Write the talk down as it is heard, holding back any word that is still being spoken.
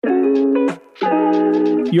You're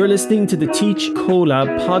listening to the Teach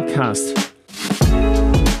CoLab podcast.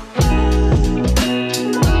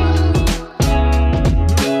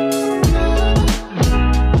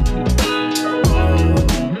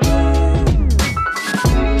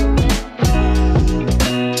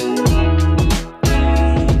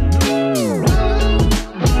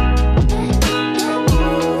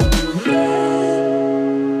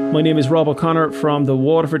 My name is Rob O'Connor from the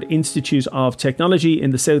Waterford Institute of Technology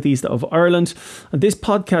in the southeast of Ireland. And this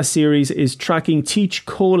podcast series is tracking Teach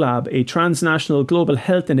CoLab, a transnational global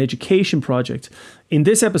health and education project. In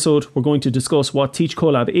this episode, we're going to discuss what Teach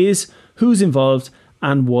CoLab is, who's involved,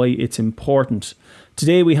 and why it's important.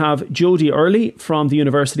 Today we have Jody Early from the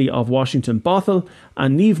University of Washington Bothell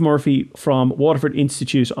and Niamh Murphy from Waterford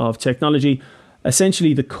Institute of Technology,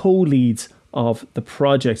 essentially the co-leads of the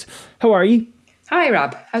project. How are you? Hi,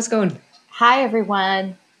 Rob. How's it going? Hi,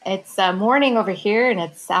 everyone. It's morning over here and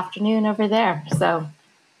it's afternoon over there. So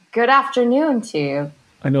good afternoon to you.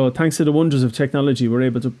 I know, thanks to the wonders of technology, we're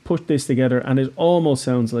able to put this together and it almost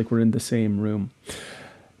sounds like we're in the same room.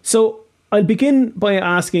 So I'll begin by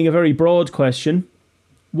asking a very broad question.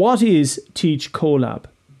 What is Teach CoLab?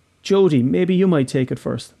 Jody, maybe you might take it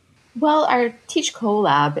first. Well, our Teach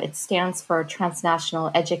CoLab, it stands for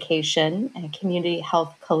Transnational Education and Community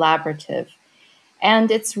Health Collaborative.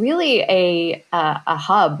 And it's really a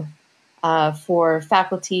hub for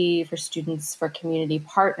faculty, for students, for community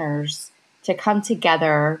partners to come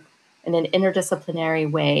together in an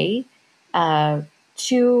interdisciplinary way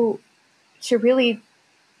to really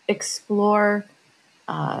explore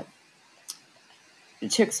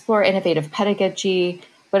innovative pedagogy,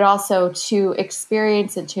 but also to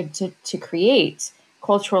experience and to create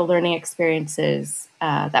cultural learning experiences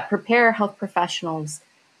that prepare health professionals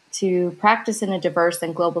to practice in a diverse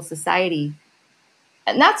and global society.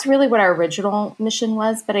 And that's really what our original mission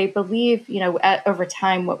was. But I believe, over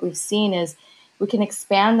time, what we've seen is we can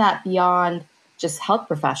expand that beyond just health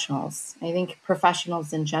professionals. I think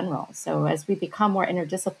professionals in general. So as we become more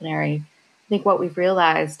interdisciplinary, I think what we've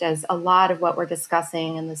realized is a lot of what we're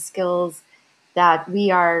discussing and the skills that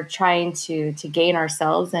we are trying to gain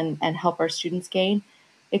ourselves and help our students gain,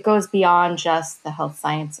 it goes beyond just the health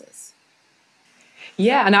sciences.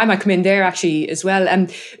 Yeah, and I might come in there actually as well.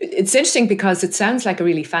 It's interesting because it sounds like a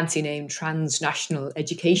really fancy name, Transnational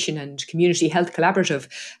Education and Community Health Collaborative.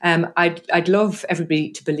 I'd love everybody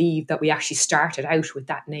to believe that we actually started out with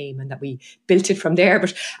that name and that we built it from there.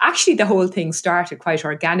 But actually, the whole thing started quite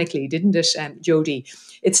organically, didn't it, Jody?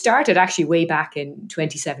 It started actually way back in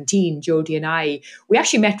 2017. Jody and we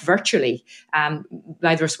actually met virtually.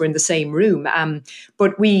 Neither of us were in the same room,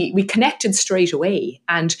 but we connected straight away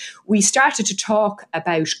and we started to talk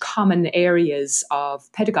about common areas of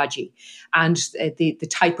pedagogy and the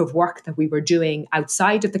type of work that we were doing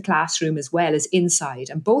outside of the classroom as well as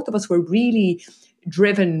inside. And both of us were really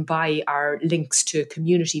driven by our links to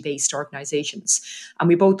community-based organizations. And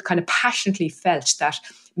we both kind of passionately felt that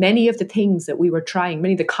many of the things that we were trying,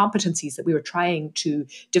 many of the competencies that we were trying to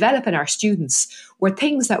develop in our students were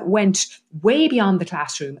things that went way beyond the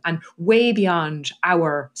classroom and way beyond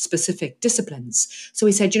our specific disciplines. So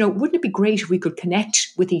we said, wouldn't it be great if we could connect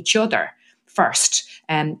with each other first,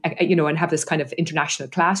 and have this kind of international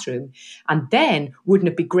classroom. And then wouldn't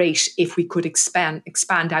it be great if we could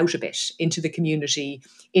expand out a bit into the community,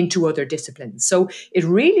 into other disciplines? So it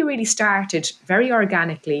really, really started very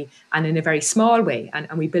organically and in a very small way. And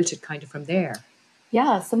we built it kind of from there.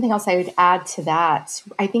 Yeah, something else I would add to that.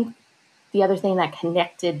 I think the other thing that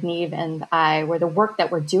connected Niamh and I were the work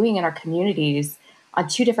that we're doing in our communities on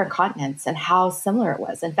two different continents and how similar it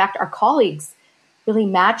was. In fact, our colleagues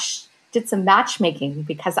really did some matchmaking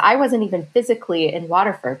because I wasn't even physically in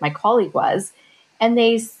Waterford. My colleague was, and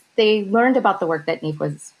they learned about the work that Niamh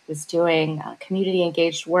was doing, community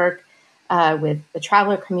engaged work with the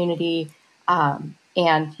traveler community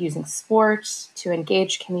and using sports to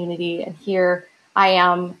engage community. And here I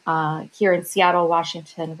am here in Seattle,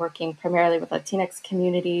 Washington, working primarily with Latinx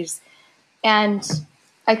communities. And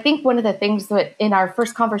I think one of the things that in our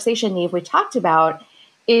first conversation, Niamh, we talked about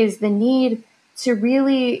is the need to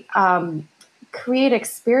really create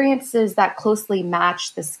experiences that closely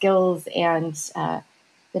match the skills and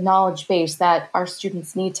the knowledge base that our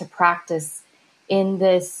students need to practice in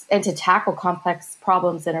this and to tackle complex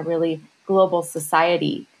problems in a really global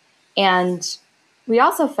society. And we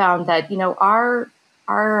also found that,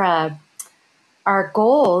 our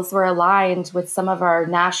goals were aligned with some of our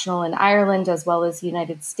national in Ireland as well as the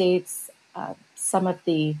United States, some of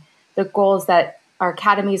the goals that our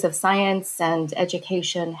academies of science and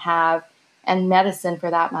education have, and medicine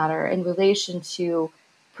for that matter, in relation to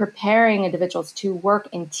preparing individuals to work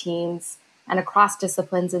in teams and across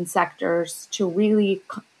disciplines and sectors to really,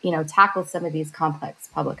 tackle some of these complex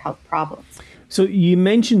public health problems. So you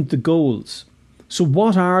mentioned the goals. So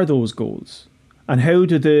what are those goals? And how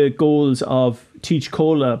do the goals of Teach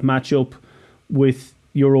CoLab match up with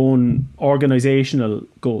your own organisational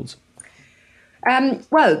goals?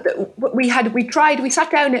 Well, we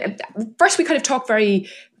sat down. First, we kind of talked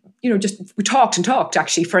we talked and talked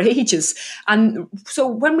actually for ages. And so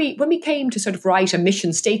when we came to sort of write a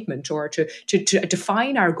mission statement or to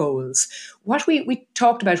define our goals, what we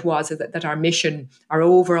talked about was that our mission, our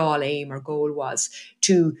overall aim, our goal was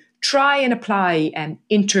to try and apply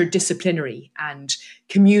interdisciplinary and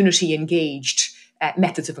community engaged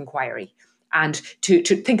methods of inquiry, and to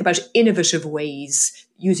think about innovative ways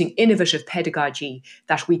using innovative pedagogy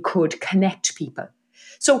that we could connect people.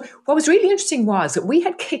 So what was really interesting was that we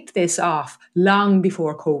had kicked this off long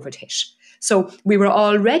before COVID hit. So we were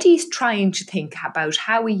already trying to think about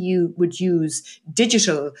how we would use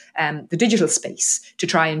the digital space to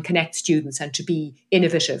try and connect students and to be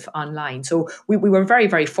innovative online. So we were very,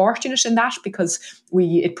 very fortunate in that, because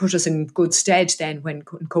it put us in good stead then when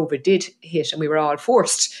COVID did hit and we were all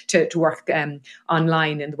forced to work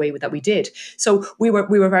online in the way that we did. So we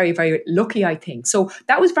were very, very lucky, I think. So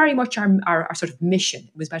that was very much our sort of mission.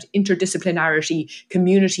 It was about interdisciplinarity,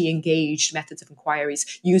 community engaged methods of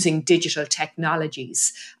inquiries using digital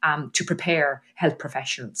technologies to prepare health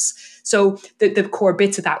professionals. So the core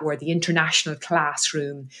bits of that were the international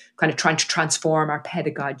classroom, kind of trying to transform our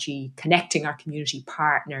pedagogy, connecting our community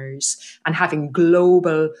partners, and having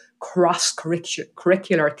global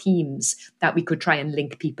cross-curricular themes that we could try and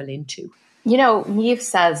link people into. Niamh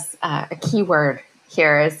says a key word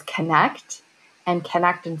here is connect, and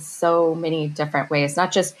connect in so many different ways,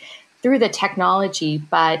 not just through the technology,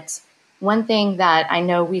 but one thing that I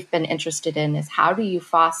know we've been interested in is how do you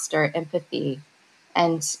foster empathy,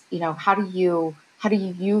 and how do you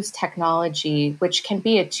use technology, which can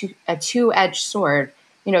be a two-edged sword.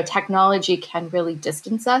 Technology can really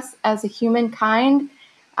distance us as a humankind.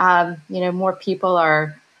 More people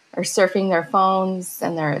are surfing their phones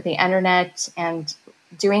and the internet and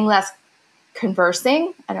doing less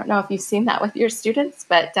conversing. I don't know if you've seen that with your students,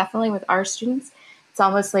 but definitely with our students, it's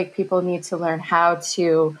almost like people need to learn how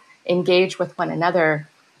to engage with one another.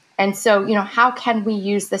 And so, how can we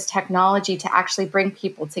use this technology to actually bring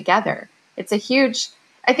people together? It's a huge,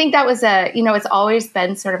 I think that was it's always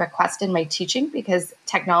been sort of a quest in my teaching, because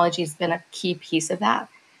technology has been a key piece of that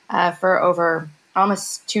for over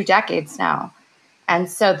almost 2 decades now. And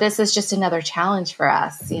so this is just another challenge for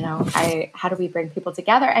us. How do we bring people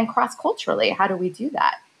together, and cross-culturally, how do we do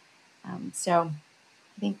that? So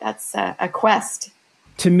I think that's a quest.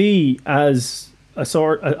 To me, as a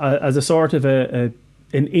sort of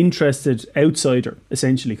an interested outsider,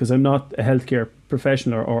 essentially, because I'm not a healthcare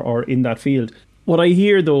professional or in that field. What I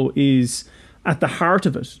hear, though, is at the heart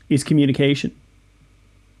of it is communication.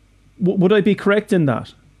 Would I be correct in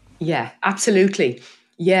that? Yeah, absolutely.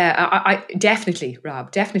 Yeah, I definitely,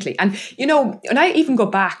 Rob, definitely. And, and I even go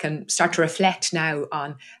back and start to reflect now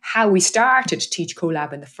on how we started Teach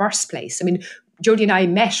CoLab in the first place. I mean, Jodie and I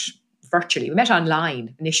met virtually. We met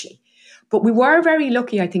online initially. But we were very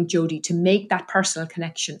lucky, I think, Jodie, to make that personal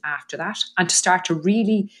connection after that, and to start to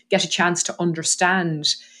really get a chance to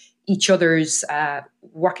understand each other's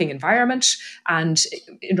working environment and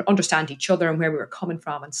understand each other and where we were coming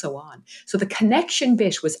from and so on. So the connection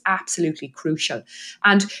bit was absolutely crucial.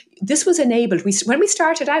 And this was enabled. When we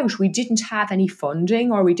started out, we didn't have any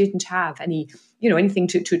funding, or we didn't have any, anything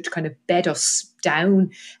to kind of bed us down.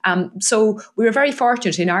 So we were very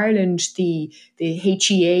fortunate in Ireland. The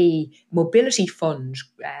HEA Mobility Fund,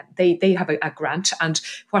 they have a grant, and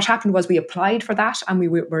what happened was we applied for that, and we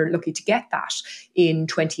were lucky to get that in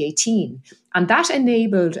 2018, and that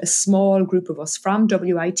enabled a small group of us from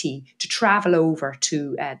WIT to travel over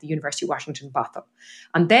to the University of Washington, Bothell,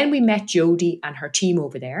 and then we met Jodie and her team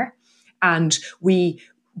over there, and we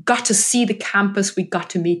got to see the campus, we got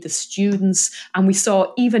to meet the students, and we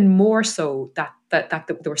saw even more so that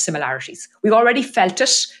there were similarities. We already felt it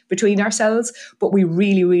between ourselves, but we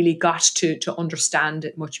really, really got to understand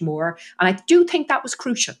it much more. And I do think that was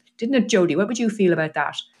crucial, didn't it, Jodie? What would you feel about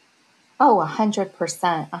that? Oh,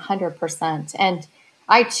 100%, 100%. And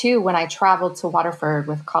I too, when I traveled to Waterford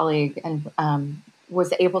with a colleague and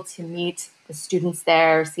was able to meet the students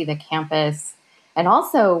there, see the campus, and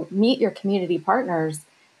also meet your community partners,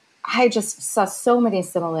 I just saw so many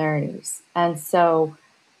similarities. And so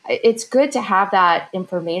it's good to have that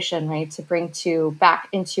information, right, to bring back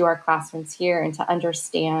into our classrooms here and to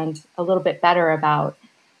understand a little bit better about,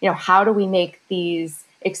 how do we make these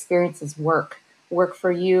experiences work work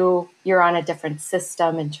for you. You're on a different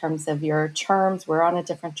system in terms of your terms. We're on a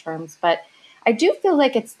different terms. But I do feel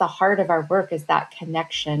like it's the heart of our work is that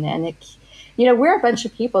connection. And we're a bunch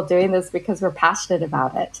of people doing this because we're passionate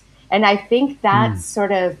about it. And I think that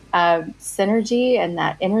sort of synergy and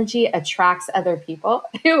that energy attracts other people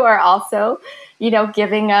who are also,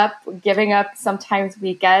 giving up sometimes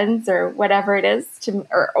weekends or whatever it is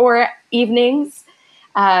or evenings,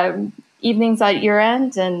 evenings at your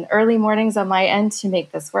end and early mornings on my end to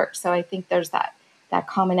make this work. So I think there's that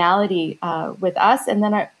commonality with us. And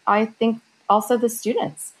then I think also the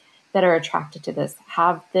students that are attracted to this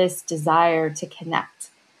have this desire to connect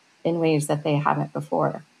in ways that they haven't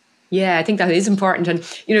before. Yeah, I think that is important. And,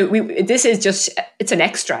 this is just, it's an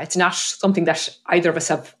extra. It's not something that either of us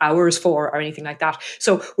have hours for or anything like that.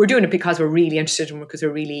 So we're doing it because we're really interested in it, because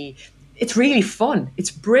it's really fun. It's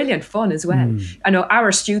brilliant fun as well. I know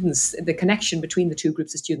our students, the connection between the two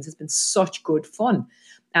groups of students has been such good fun.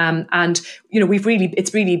 And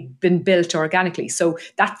it's really been built organically. So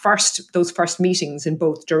those first meetings in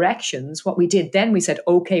both directions, what we did then, we said,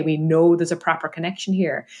 okay, we know there's a proper connection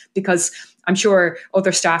here, because I'm sure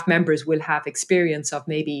other staff members will have experience of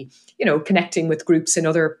maybe, connecting with groups in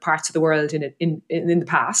other parts of the world in the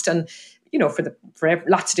past. And, for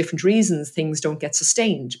lots of different reasons, things don't get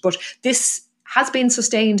sustained. But this has been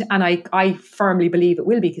sustained, and I firmly believe it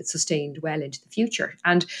will be sustained well into the future.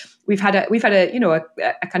 And we've had a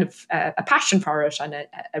kind of a passion for it, and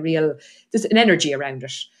there's an energy around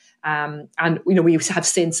it. And we have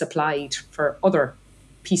since applied for other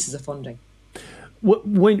pieces of funding.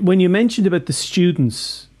 When you mentioned about the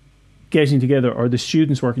students getting together or the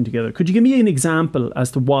students working together, could you give me an example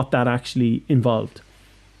as to what that actually involved?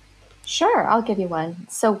 Sure, I'll give you one.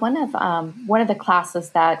 So one of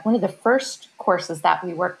the first courses that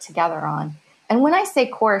we worked together on, and when I say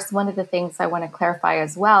course, one of the things I want to clarify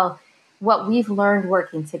as well, what we've learned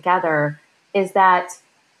working together is that,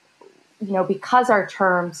 because our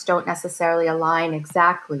terms don't necessarily align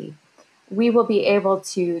exactly, we will be able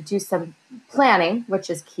to do some planning, which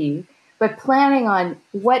is key, but planning on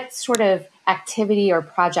what sort of activity or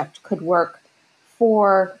project could work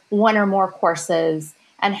for one or more courses,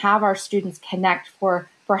 and have our students connect for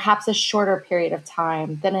perhaps a shorter period of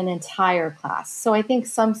time than an entire class. So I think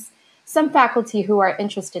some faculty who are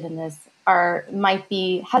interested in this might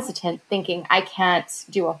be hesitant, thinking I can't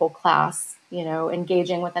do a whole class,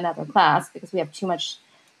 engaging with another class because we have too much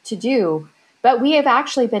to do. But we have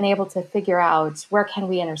actually been able to figure out where can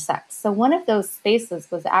we intersect. So one of those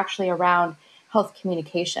spaces was actually around health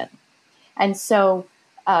communication. And so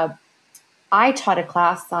I taught a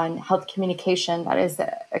class on health communication that is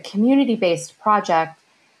a community-based project,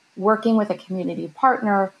 working with a community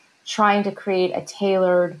partner, trying to create a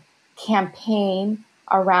tailored campaign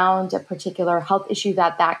around a particular health issue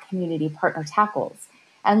that community partner tackles.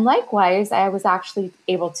 And likewise, I was actually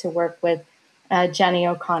able to work with Jenny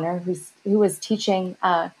O'Connor, who was teaching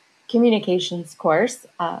a communications course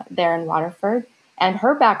there in Waterford. And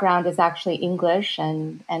her background is actually English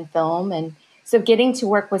and film. And so getting to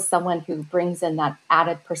work with someone who brings in that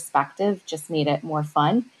added perspective just made it more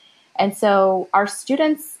fun. And so our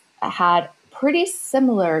students had pretty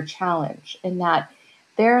similar challenge in that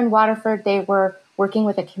there in Waterford, they were working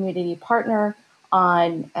with a community partner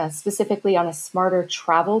on specifically on a smarter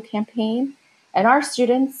travel campaign. And our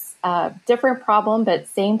students, different problem, but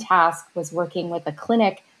same task, was working with a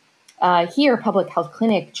clinic here, public health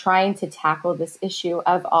clinic, trying to tackle this issue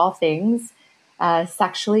of all things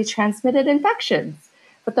sexually transmitted infections.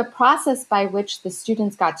 But the process by which the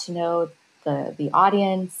students got to know the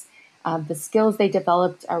audience, the skills they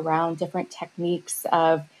developed around different techniques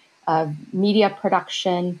of media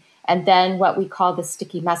production, and then what we call the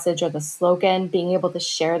sticky message or the slogan, being able to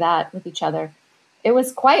share that with each other. It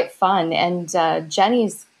was quite fun. And Jenny,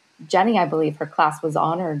 I believe her class was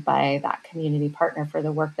honored by that community partner for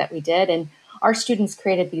the work that we did. And our students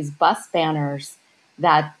created these bus banners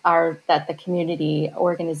that the community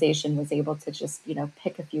organization was able to just,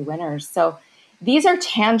 pick a few winners. So these are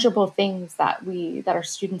tangible things that our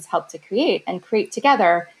students help to create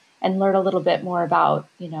together and learn a little bit more about,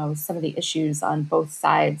 some of the issues on both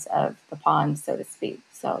sides of the pond, so to speak.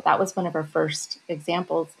 So that was one of our first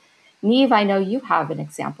examples. Niamh, I know you have an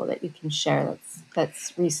example that you can share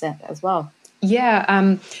that's recent as well.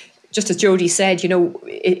 Yeah. just as Jody said,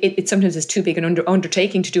 it sometimes is too big an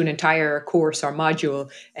undertaking to do an entire course or module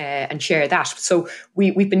and share that. So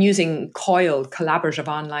we've been using COIL, Collaborative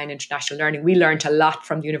Online International Learning. We learned a lot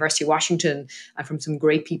from the University of Washington and from some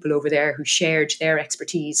great people over there who shared their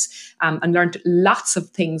expertise and learned lots of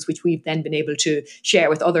things which we've then been able to share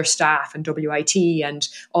with other staff and WIT and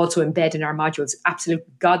also embed in our modules. Absolute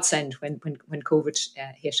godsend when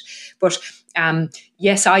COVID hit. But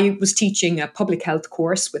yes, I was teaching a public health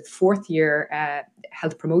course with fourth year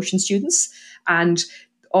health promotion students, and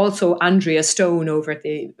also Andrea Stone over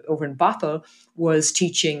in Bothell was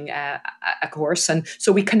teaching a course. And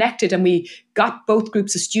so we connected and we got both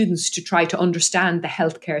groups of students to try to understand the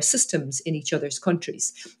healthcare systems in each other's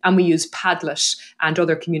countries. And we used Padlet and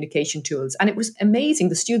other communication tools. And it was amazing.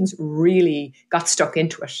 The students really got stuck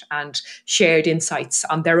into it and shared insights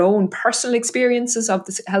on their own personal experiences of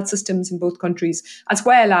the health systems in both countries, as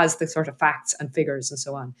well as the sort of facts and figures and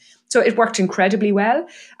so on. So it worked incredibly well.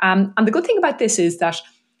 And the good thing about this is that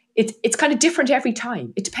it's kind of different every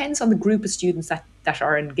time. It depends on the group of students that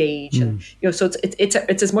are engaged, and so it's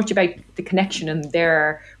as much about the connection and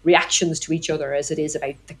their reactions to each other as it is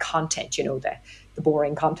about the content, the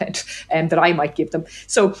boring content that I might give them.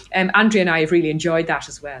 So Andrea and I have really enjoyed that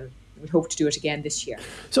as well. We hope to do it again this year.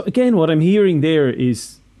 So again, what I'm hearing there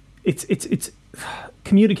is it's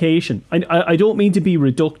communication. I don't mean to be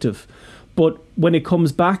reductive, but when it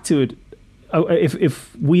comes back to it,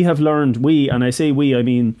 if we have learned, and I say we, I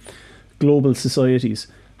mean global societies,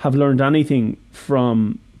 have learned anything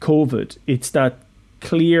from COVID, it's that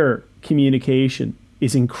clear communication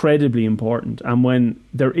is incredibly important. And when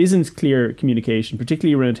there isn't clear communication,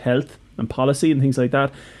 particularly around health and policy and things like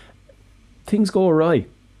that, things go awry.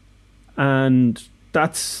 And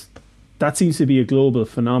that seems to be a global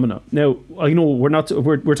phenomenon. Now, I know we're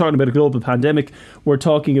talking about a global pandemic. We're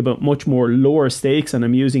talking about much more lower stakes, and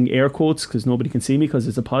I'm using air quotes because nobody can see me because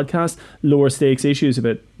it's a podcast, lower stakes issues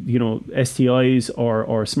about, STIs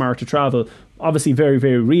or smarter travel. Obviously very,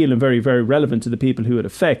 very real and very, very relevant to the people who it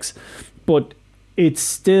affects. But it's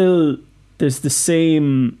still, there's the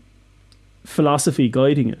same philosophy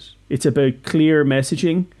guiding it. It's about clear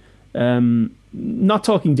messaging, not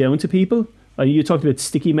talking down to people. You talked about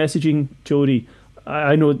sticky messaging, Jody.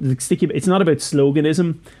 I know it's not about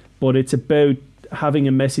sloganism, but it's about having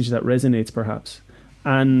a message that resonates, perhaps.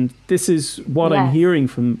 And this is what I'm hearing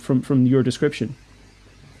from your description,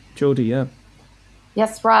 Jody. Yeah.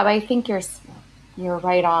 Yes, Rob. I think you're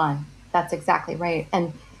right on. That's exactly right.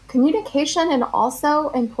 And communication, and also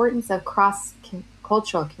importance of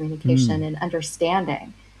cross-cultural communication and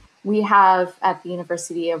understanding. We have at the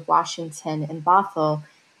University of Washington in Bothell,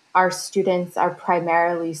 our students are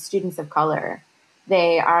primarily students of color.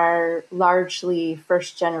 They are largely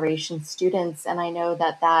first-generation students, and I know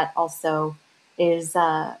that also is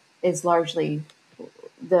largely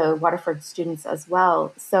the Waterford students as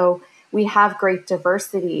well. So we have great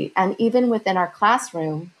diversity, and even within our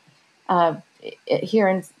classroom here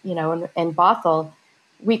in Bothell,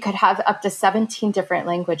 we could have up to 17 different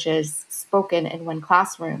languages spoken in one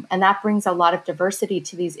classroom, and that brings a lot of diversity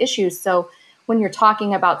to these issues. So when you're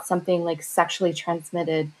talking about something like sexually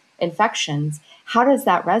transmitted infections, how does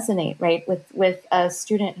that resonate, right, with a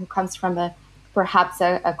student who comes from perhaps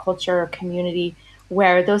a culture or community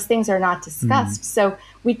where those things are not discussed? So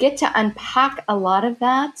we get to unpack a lot of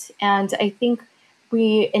that, and I think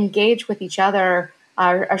we engage with each other.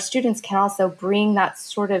 Our students can also bring that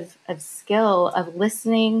sort of skill of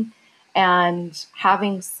listening and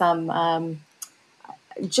having some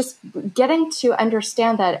just getting to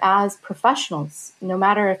understand that as professionals, no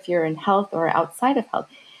matter if you're in health or outside of health,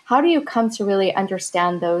 how do you come to really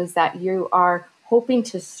understand those that you are hoping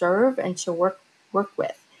to serve and to work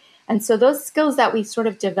with? And so those skills that we sort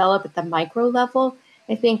of develop at the micro level,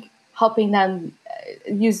 I think helping them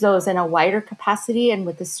use those in a wider capacity. And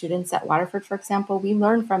with the students at Waterford, for example, we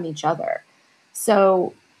learn from each other.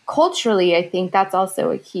 So culturally, I think that's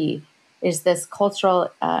also a key, is this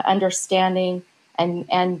cultural understanding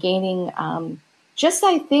and gaining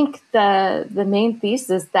I think the main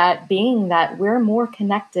thesis that being that we're more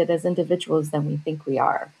connected as individuals than we think we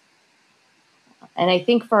are. And I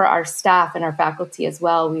think for our staff and our faculty as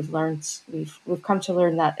well, we've come to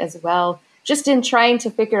learn that as well, just in trying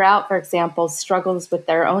to figure out, for example, struggles with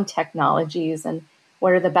their own technologies and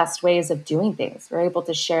what are the best ways of doing things. We're able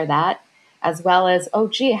to share that, as well as,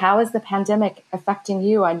 how is the pandemic affecting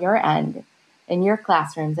you on your end, in your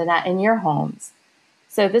classrooms and in your homes?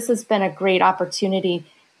 So this has been a great opportunity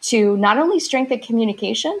to not only strengthen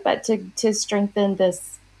communication, but to strengthen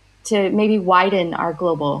this, to maybe widen our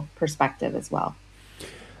global perspective as well.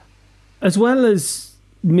 As well as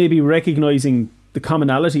maybe recognizing the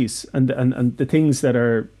commonalities and the things that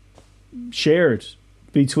are shared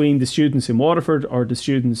between the students in Waterford or the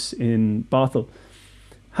students in Bothell.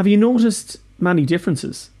 Have you noticed many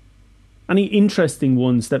differences? Any interesting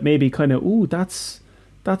ones that maybe kind of,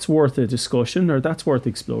 that's worth a discussion or that's worth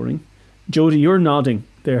exploring? Jody, you're nodding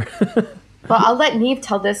there. Well, I'll let Niamh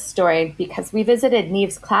tell this story because we visited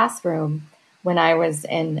Niamh's classroom when I was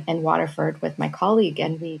in Waterford with my colleague,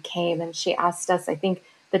 and we came and she asked us, I think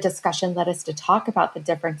the discussion led us to talk about the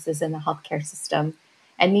differences in the healthcare system.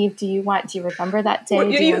 And Niamh, do you remember that day? Well,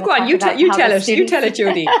 you go on, you tell it,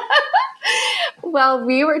 Jody. Well,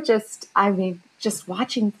 we were just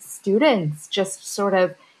watching students just sort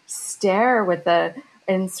of stare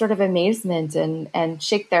in sort of amazement and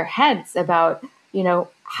shake their heads about,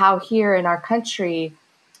 how here in our country,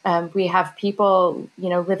 we have people,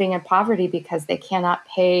 living in poverty because they cannot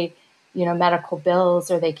pay, medical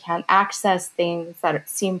bills, or they can't access things that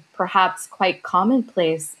seem perhaps quite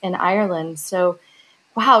commonplace in Ireland. So,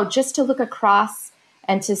 wow, just to look across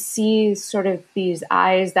and to see sort of these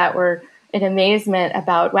eyes that were in amazement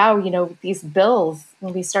about, wow, these bills,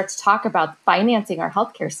 when we start to talk about financing our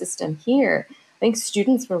healthcare system here, I think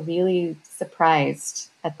students were really surprised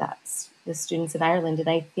at that, the students in Ireland. And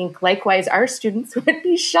I think likewise, our students would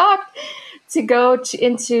be shocked to go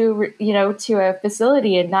into a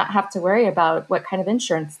facility and not have to worry about what kind of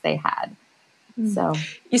insurance they had. So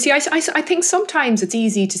you see, I think sometimes it's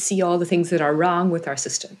easy to see all the things that are wrong with our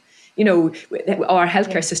system. Our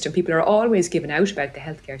healthcare system, people are always giving out about the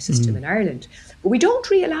healthcare system in Ireland, but we don't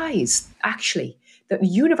realise actually that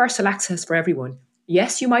universal access for everyone.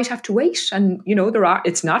 Yes, you might have to wait, and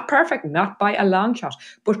it's not perfect, not by a long shot,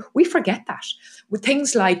 but we forget that with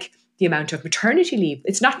things like the amount of maternity leave.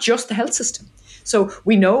 It's not just the health system. So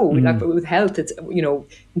we know, like with health, it's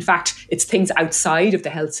in fact, it's things outside of the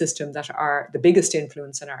health system that are the biggest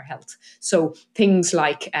influence on our health. So things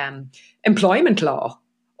like employment law,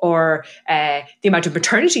 or the amount of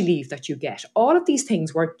maternity leave that you get. All of these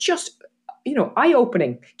things were just,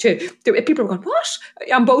 eye-opening to people were going, what?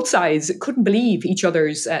 On both sides, couldn't believe each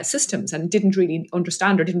other's systems and didn't really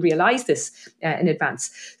understand or didn't realize this in advance.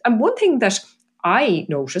 And one thing that I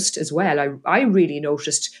noticed as well, I really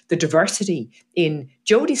noticed the diversity in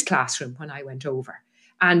Jodie's classroom when I went over.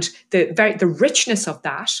 And the richness of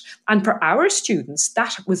that, and for our students,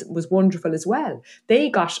 that was wonderful as well. They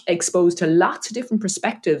got exposed to lots of different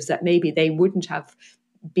perspectives that maybe they wouldn't have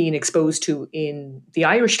been exposed to in the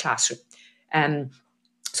Irish classroom.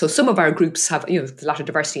 So some of our groups have, there's a lot of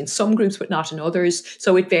diversity in some groups, but not in others.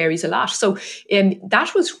 So it varies a lot. So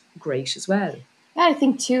that was great as well. Yeah, I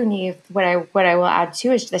think too, Niamh, what I will add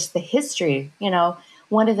too is just the history.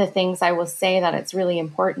 One of the things I will say that it's really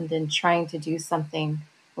important in trying to do something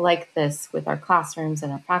like this with our classrooms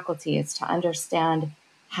and our faculty is to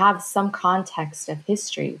have some context of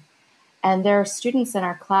history. And there are students in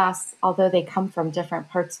our class, although they come from different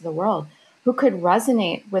parts of the world, who could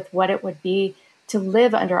resonate with what it would be to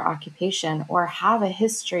live under occupation or have a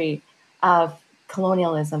history of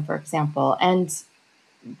colonialism, for example. And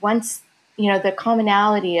once, the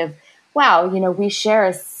commonality of, wow, we share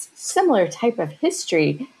a similar type of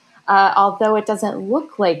history, although it doesn't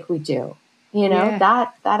look like we do.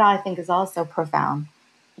 That I think is also profound.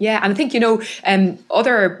 Yeah, and I think,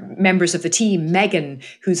 other members of the team, Megan,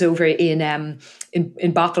 who's over in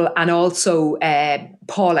Bothell, and also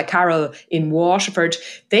Paula Carroll in Waterford,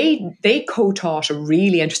 they co-taught a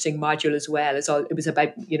really interesting module as well. It was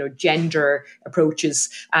about, gender approaches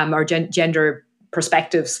or gender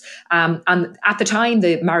perspectives. And at the time,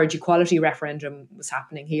 the marriage equality referendum was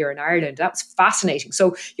happening here in Ireland. That was fascinating.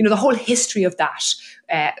 So, the whole history of that,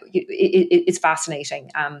 it's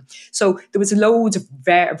fascinating. So there was loads of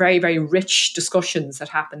very, very, very rich discussions that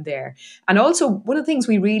happened there. And also one of the things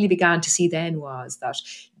we really began to see then was that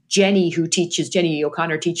Jenny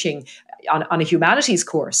O'Connor teaching on a humanities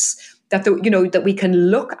course, that that we can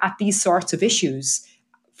look at these sorts of issues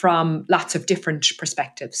from lots of different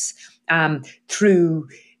perspectives, through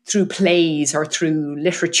plays or through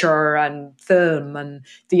literature and film and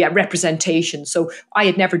the representation. So I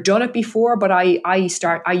had never done it before, but I used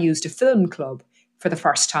a film club for the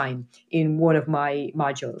first time in one of my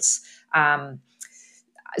modules.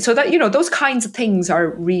 So that, those kinds of things are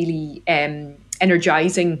really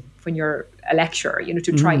energizing when you're a lecturer,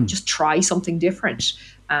 to try something different,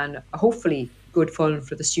 and hopefully good fun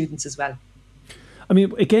for the students as well. I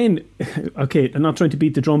mean, again, okay, I'm not trying to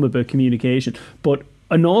beat the drum about communication, but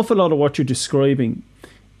an awful lot of what you're describing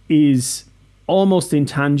is almost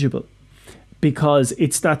intangible, because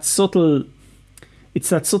it's that subtle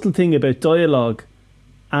thing about dialogue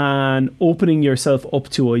and opening yourself up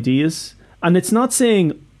to ideas. And it's not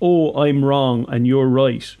saying oh, I'm wrong and you're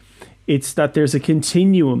right. It's that there's a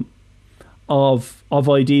continuum of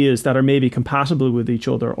ideas that are maybe compatible with each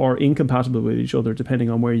other or incompatible with each other, depending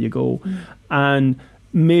on where you go. And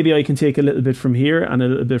maybe I can take a little bit from here and a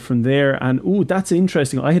little bit from there. And, oh, that's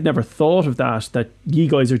interesting. I had never thought of that you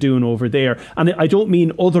guys are doing over there. And I don't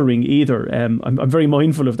mean othering either. I'm very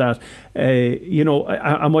mindful of that.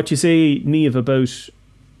 And what you say, Niamh, about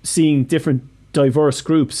seeing different diverse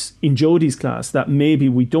groups in Jodie's class that maybe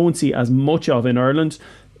we don't see as much of in Ireland.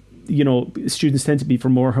 Students tend to be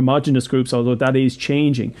from more homogenous groups, although that is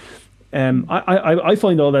changing. I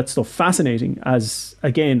find all that stuff fascinating as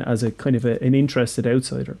a kind of an interested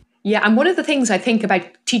outsider. Yeah, and one of the things I think about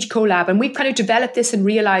Teach CoLab, and we've kind of developed this and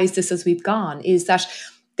realised this as we've gone, is that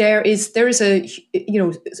there is a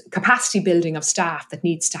capacity building of staff that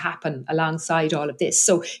needs to happen alongside all of this.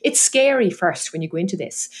 So it's scary first when you go into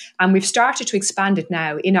this, and we've started to expand it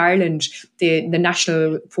now in Ireland. The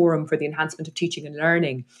National Forum for the Enhancement of Teaching and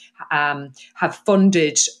Learning have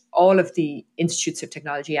funded all of the institutes of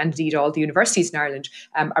technology and indeed all the universities in Ireland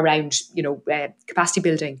around capacity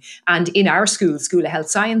building. And in our school of health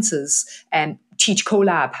sciences, Teach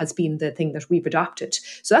CoLab has been the thing that we've adopted.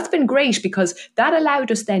 So that's been great because that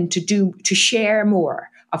allowed us then to share more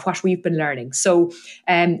of what we've been learning. So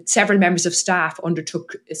several members of staff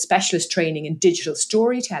undertook a specialist training in digital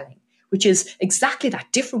storytelling, which is exactly that,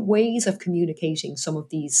 different ways of communicating some of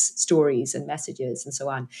these stories and messages and so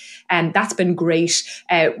on. And that's been great.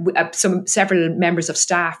 Several members of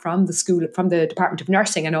staff from the school, from the Department of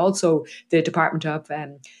Nursing and also the Department of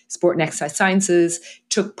Sport and Exercise Sciences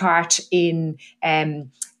took part in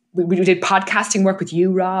we did podcasting work with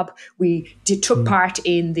you, Rob. We took part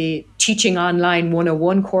in the Teaching Online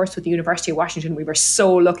 101 course with the University of Washington. We were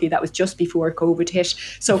so lucky. That was just before COVID hit.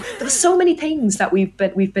 So there were so many things that we've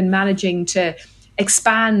been managing to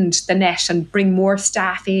expand the net and bring more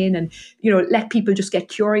staff in, and let people just get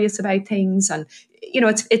curious about things. And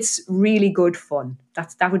it's really good fun.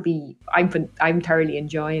 I'm thoroughly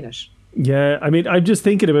enjoying it. Yeah, I mean, I'm just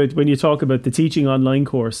thinking about when you talk about the Teaching Online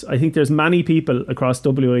course, I think there's many people across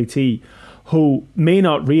WIT who may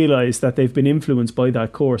not realise that they've been influenced by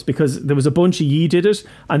that course, because there was a bunch of ye did it,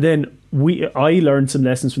 and then I learned some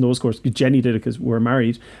lessons from those courses. Jenny did it because we're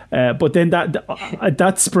married, but then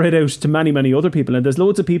that spread out to many, many other people, and there's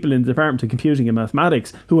loads of people in the Department of Computing and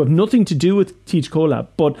Mathematics who have nothing to do with Teach CoLab,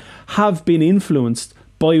 but have been influenced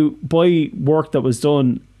by work that was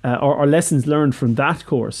done or lessons learned from that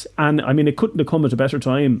course. And I mean, it couldn't have come at a better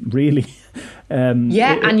time, really. And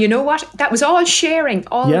you know what? That was all sharing,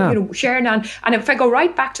 sharing on. And if I go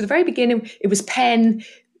right back to the very beginning, it was Penn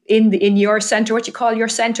in your centre. What you call your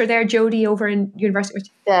centre there, Jodie, over in University?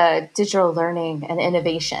 The Digital Learning and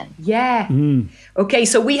Innovation. Yeah. Okay,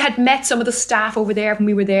 so we had met some of the staff over there when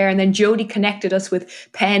we were there, and then Jodie connected us with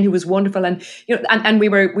Penn, who was wonderful. And and we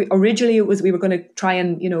originally we were going to try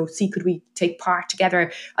and see could we take part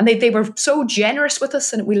together, and they were so generous with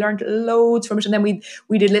us, and we learned loads from it. And then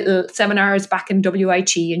we did little seminars back in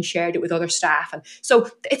WIT and shared it with other staff, and so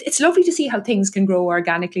it's lovely to see how things can grow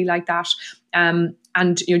organically like that.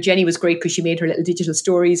 And Jenny was great because she made her little digital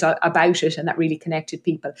stories about it, and that really connected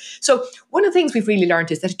people. So one of the things we've really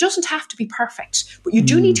learned is that it doesn't have to be perfect, but you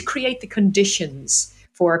do need to create the conditions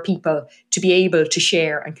for people to be able to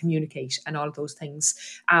share and communicate and all of those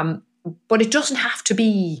things. But it doesn't have to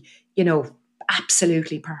be,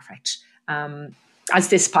 absolutely perfect, as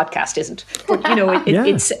this podcast isn't. But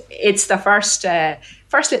it's the first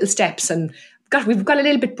little steps, and we've got a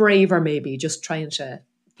little bit braver, maybe just trying to.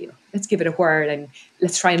 Let's give it a whirl, and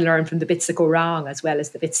let's try and learn from the bits that go wrong as well as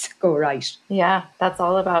the bits that go right. Yeah, that's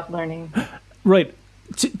all about learning. Right.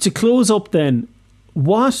 To close up then,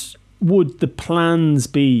 what would the plans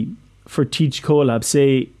be for Teach CoLab,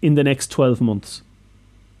 say, in the next 12 months?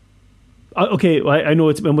 Okay, I know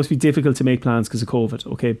it must be difficult to make plans because of COVID,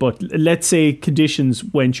 okay, but let's say conditions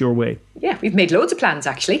went your way. Yeah, we've made loads of plans,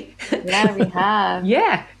 actually. Yeah, we have.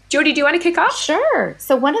 Yeah. Jodie, do you want to kick off? Sure.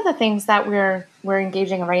 So one of the things that we're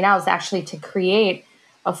engaging in right now is actually to create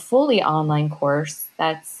a fully online course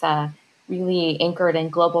that's really anchored in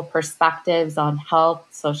global perspectives on health,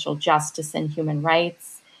 social justice, and human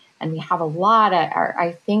rights. And we have a lot of our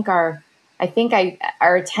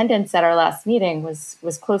attendance at our last meeting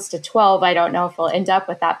was close to 12. I don't know if we'll end up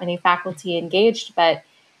with that many faculty engaged, but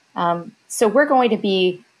so we're going to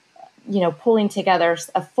be pulling together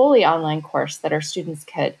a fully online course that our students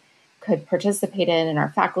could participate in, and our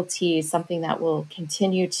faculty, something that will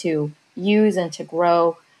continue to use and to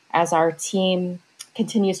grow as our team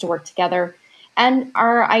continues to work together. And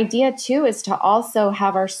our idea too is to also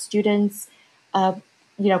have our students,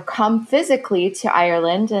 come physically to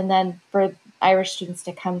Ireland, and then for Irish students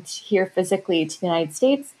to come here physically to the United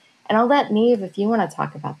States. And I'll let Niamh, if you want to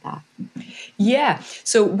talk about that. Yeah.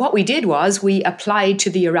 So what we did was we applied to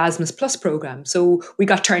the Erasmus Plus program. So we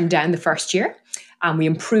got turned down the first year. And we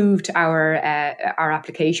improved our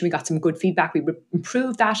application. We got some good feedback. We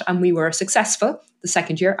improved that, and we were successful the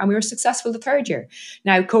second year, and we were successful the third year.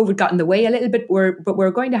 Now, COVID got in the way a little bit, but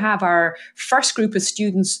we're going to have our first group of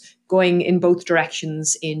students going in both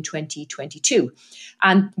directions in 2022.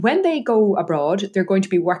 And when they go abroad, they're going to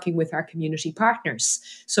be working with our community partners.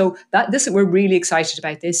 So we're really excited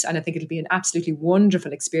about this, and I think it'll be an absolutely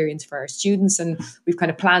wonderful experience for our students. And we've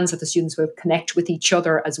kind of plans that the students will connect with each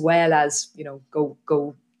other as well as,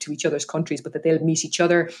 go to each other's countries, but that they'll meet each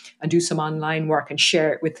other and do some online work and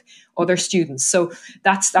share it with other students. So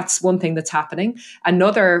that's one thing that's happening.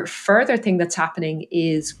 Another further thing that's happening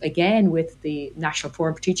is, again, with the National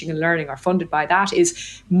Forum for Teaching and Learning, or funded by that,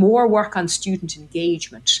 is more work on student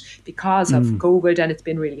engagement because of COVID, and it's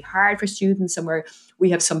been really hard for students, and we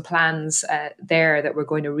have some plans there that we're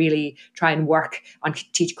going to really try and work on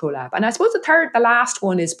Teach CoLab. And I suppose the last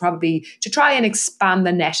one is probably to try and expand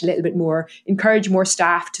the net a little bit more, encourage more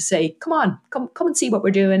staff to say, come and see what we're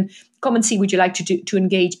doing. Come and see, would you like to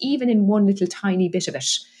engage even in one little tiny bit of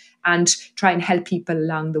it, and try and help people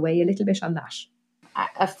along the way a little bit on that.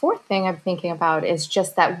 A fourth thing I'm thinking about is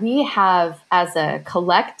just that we have, as a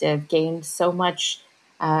collective, gained so much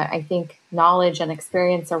I think, knowledge and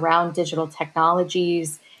experience around digital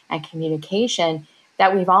technologies and communication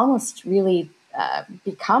that we've almost really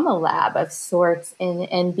become a lab of sorts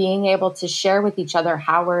in being able to share with each other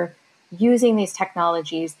how we're using these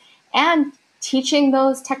technologies and teaching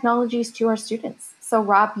those technologies to our students. So,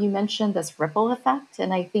 Rob, you mentioned this ripple effect,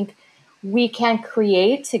 and I think we can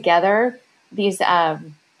create together these,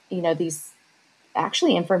 these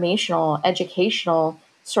actually informational, educational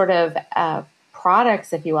sort of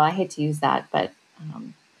products, if you will. I hate to use that, but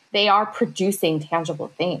they are producing tangible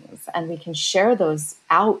things, and we can share those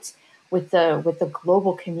out with the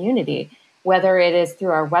global community, whether it is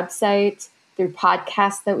through our website, through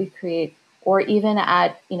podcasts that we create, or even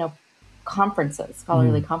at conferences,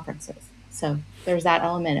 scholarly conferences. So there's that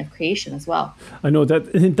element of creation as well. I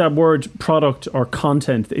think that word product or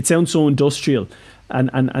content, it sounds so industrial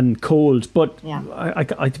and cold, but yeah.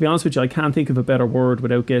 I to be honest with you, I can't think of a better word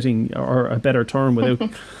without getting, or a better term without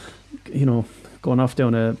going off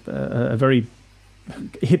down a very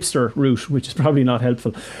hipster route, which is probably not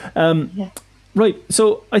helpful. Right,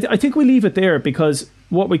 so I think we leave it there, because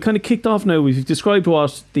what we kind of kicked off now, we've described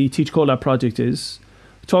what the Teach CoLab project is,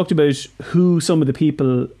 talked about who some of the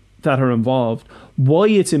people that are involved, why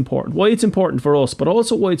it's important for us, but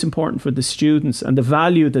also why it's important for the students and the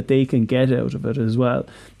value that they can get out of it as well.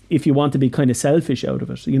 If you want to be kind of selfish out of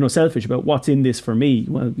it, selfish about what's in this for me,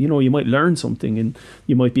 well, you might learn something, and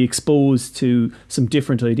you might be exposed to some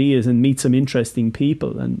different ideas and meet some interesting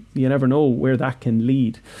people, and you never know where that can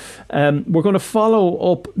lead. We're going to follow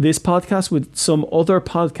up this podcast with some other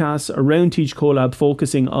podcasts around Teach CoLab,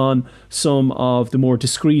 focusing on some of the more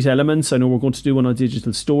discrete elements. I know we're going to do one on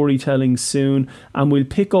digital storytelling soon, and we'll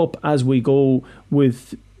pick up as we go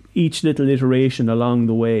with each little iteration along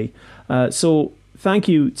the way. So thank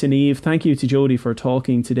you to Niamh, thank you to Jody for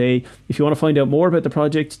talking today. If you want to find out more about the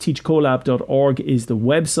project, teachcolab.org is the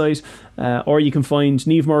website, or you can find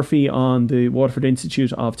Niamh Murphy on the Waterford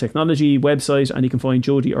Institute of Technology website, and you can find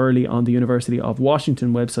Jody Early on the University of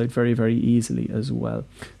Washington website very, very easily as well.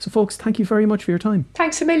 So folks, thank you very much for your time.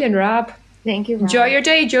 Thanks a million, Rob. Thank you, Rob. Enjoy your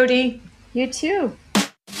day, Jody. You too.